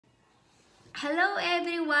Hello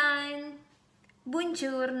everyone!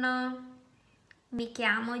 Buongiorno! Mi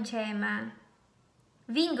chiamo Gemma.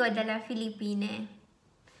 Vengo dalla Filippine.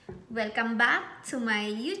 Welcome back to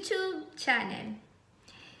my YouTube channel.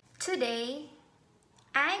 Today,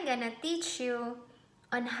 I'm gonna teach you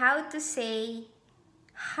on how to say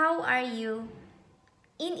 "How are you?"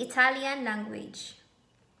 in Italian language.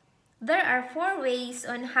 There are 4 ways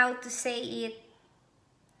on how to say it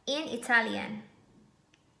in Italian.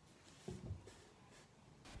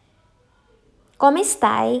 Come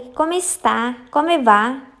stai? Come sta? Come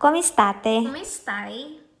va? Come state? Come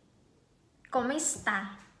stai? Come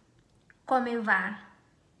sta? Come va?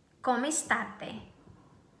 Come state?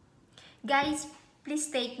 Guys, please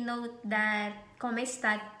take note that come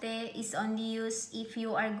state is only used if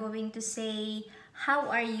you are going to say how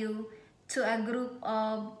are you to a group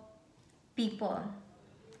of people.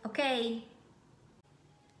 Okay?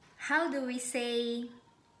 How do we say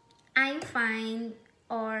I'm fine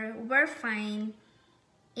or we're fine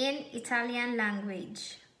in Italian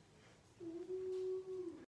language?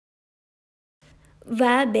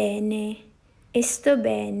 Va bene, sto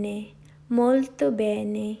bene, molto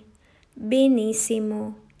bene,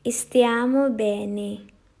 benissimo, stiamo bene.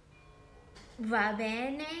 Va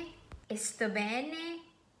bene, sto bene,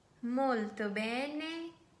 molto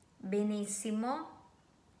bene, benissimo,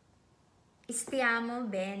 stiamo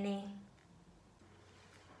bene.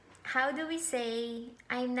 How do we say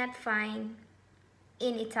I'm not fine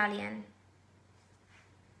in Italian?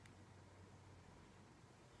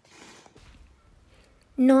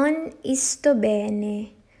 Non sto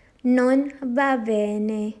bene, non va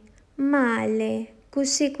bene, male,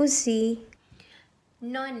 così.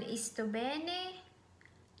 Non sto bene,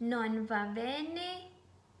 non va bene,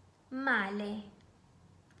 male,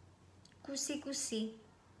 così.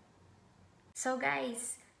 So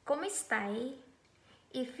guys, come stai?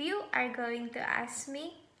 If you are going to ask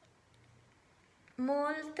me,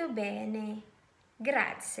 molto bene,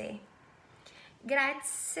 grazie.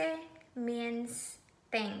 Grazie means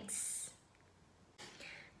thanks.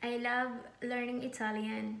 I love learning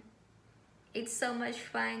Italian. It's so much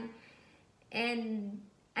fun, and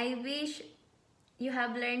I wish you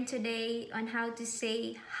have learned today on how to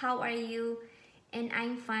say how are you and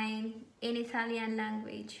I'm fine in Italian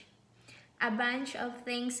language. A bunch of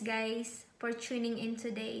thanks guys for tuning in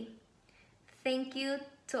today. Thank you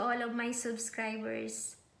to all of my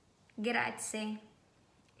subscribers. Grazie.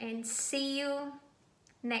 And see you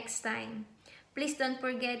next time. Please don't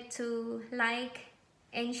forget to like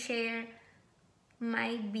and share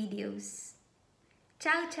my videos.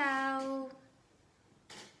 Ciao, ciao!